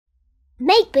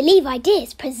Make Believe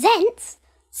Ideas presents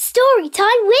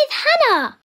Storytime with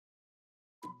Hannah.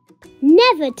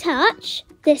 Never touch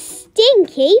the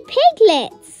Stinky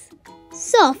Piglets.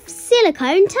 Soft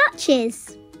silicone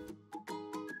touches.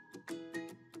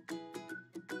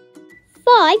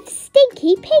 5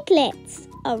 stinky piglets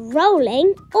are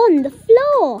rolling on the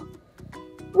floor.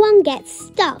 One gets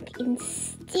stuck in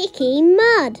sticky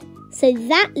mud, so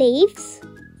that leaves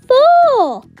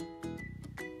 4.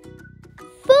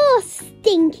 4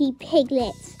 stinky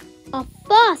piglets are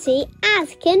farty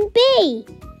as can be.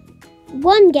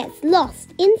 One gets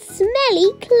lost in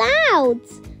smelly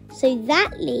clouds, so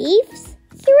that leaves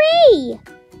 3.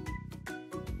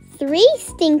 3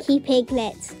 stinky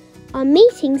piglets are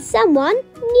meeting someone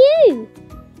new.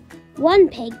 One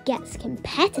pig gets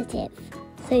competitive,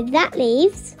 so that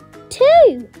leaves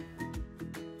 2.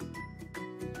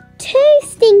 2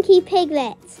 stinky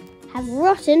piglets have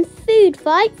rotten food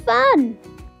fight fun.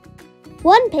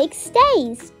 One pig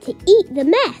stays to eat the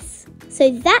mess,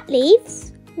 so that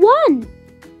leaves 1.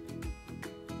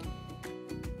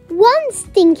 1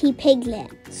 stinky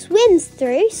piglet swims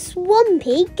through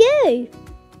swampy goo.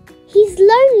 He's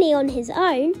lonely on his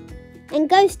own and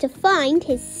goes to find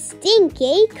his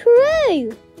stinky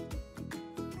crew.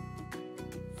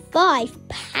 5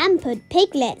 pampered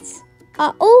piglets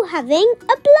are all having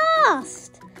a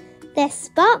blast. They're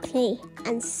sparkly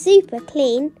and super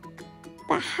clean,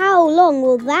 but how long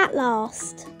will that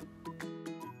last?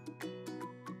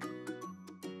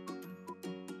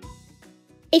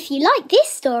 If you like this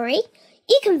story,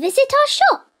 you can visit our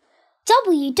shop,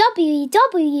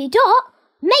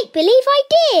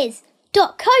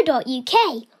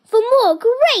 www.makebelieveideas.co.uk, for more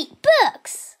great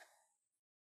books.